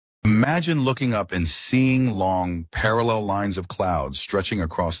Imagine looking up and seeing long, parallel lines of clouds stretching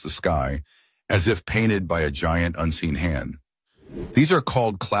across the sky as if painted by a giant unseen hand. These are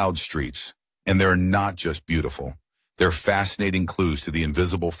called cloud streets, and they're not just beautiful. They're fascinating clues to the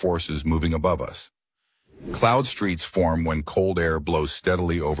invisible forces moving above us. Cloud streets form when cold air blows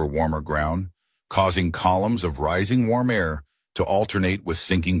steadily over warmer ground, causing columns of rising warm air to alternate with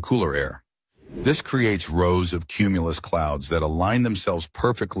sinking cooler air. This creates rows of cumulus clouds that align themselves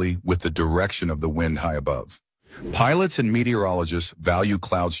perfectly with the direction of the wind high above. Pilots and meteorologists value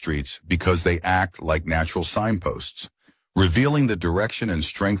cloud streets because they act like natural signposts, revealing the direction and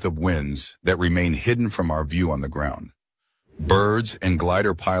strength of winds that remain hidden from our view on the ground. Birds and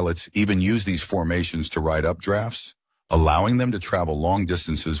glider pilots even use these formations to ride updrafts, allowing them to travel long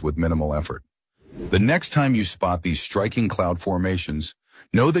distances with minimal effort. The next time you spot these striking cloud formations,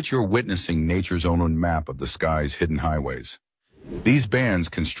 know that you're witnessing nature's own map of the sky's hidden highways. These bands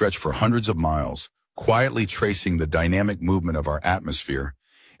can stretch for hundreds of miles, quietly tracing the dynamic movement of our atmosphere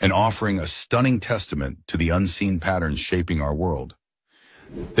and offering a stunning testament to the unseen patterns shaping our world.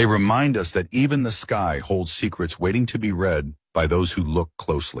 They remind us that even the sky holds secrets waiting to be read by those who look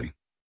closely.